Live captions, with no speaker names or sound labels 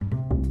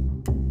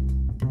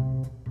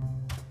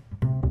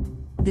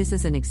This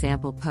is an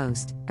example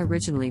post,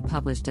 originally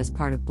published as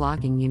part of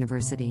Blogging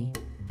University.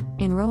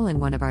 Enroll in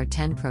one of our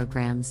 10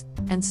 programs,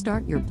 and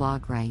start your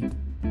blog right.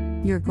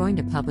 You're going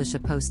to publish a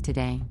post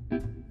today.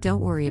 Don't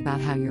worry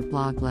about how your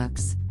blog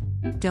looks.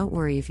 Don't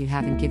worry if you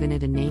haven't given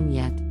it a name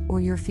yet,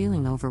 or you're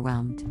feeling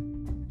overwhelmed.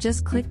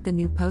 Just click the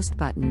New Post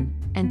button,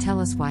 and tell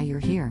us why you're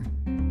here.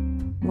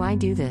 Why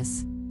do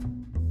this?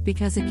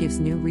 Because it gives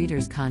new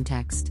readers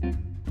context.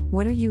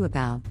 What are you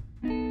about?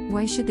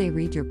 Why should they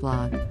read your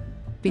blog?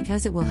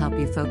 Because it will help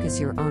you focus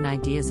your own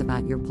ideas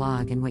about your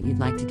blog and what you'd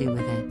like to do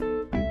with it.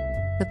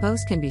 The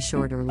post can be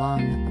short or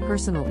long, a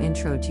personal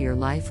intro to your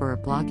life or a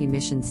bloggy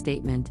mission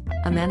statement,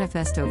 a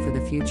manifesto for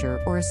the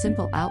future, or a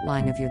simple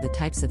outline of the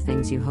types of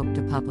things you hope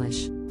to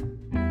publish.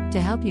 To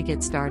help you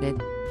get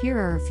started, here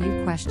are a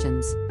few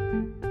questions.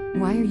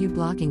 Why are you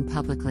blogging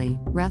publicly,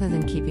 rather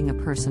than keeping a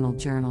personal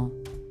journal?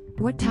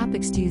 What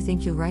topics do you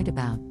think you'll write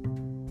about?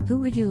 Who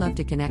would you love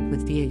to connect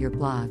with via your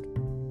blog?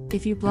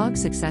 If you blog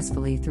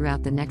successfully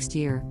throughout the next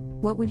year,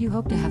 what would you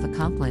hope to have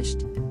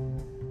accomplished?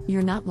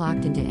 You're not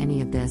locked into any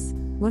of this.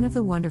 One of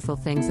the wonderful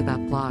things about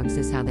blogs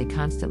is how they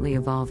constantly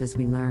evolve as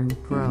we learn,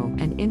 grow,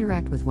 and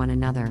interact with one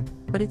another,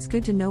 but it's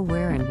good to know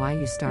where and why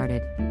you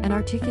started, and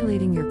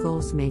articulating your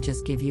goals may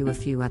just give you a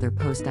few other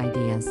post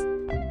ideas.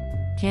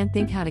 Can't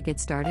think how to get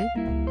started?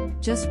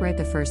 Just write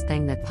the first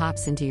thing that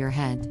pops into your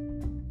head.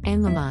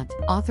 Anne Lamott,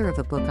 author of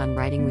a book on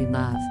writing we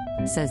love,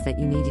 says that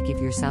you need to give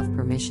yourself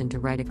permission to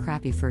write a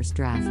crappy first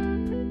draft.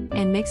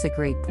 And makes a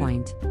great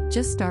point.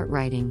 Just start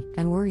writing,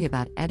 and worry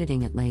about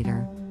editing it later.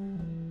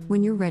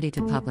 When you're ready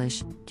to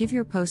publish, give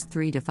your post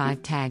 3 to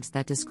 5 tags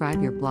that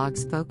describe your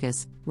blog's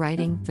focus: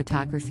 writing,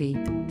 photography,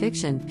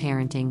 fiction,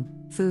 parenting,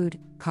 food,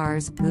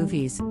 cars,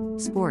 movies,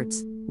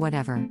 sports,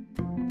 whatever.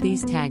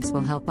 These tags will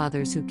help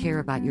others who care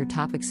about your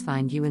topics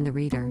find you in the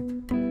reader.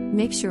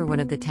 Make sure one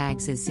of the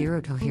tags is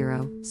Zero to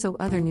Hero, so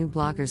other new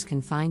bloggers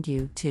can find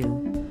you, too.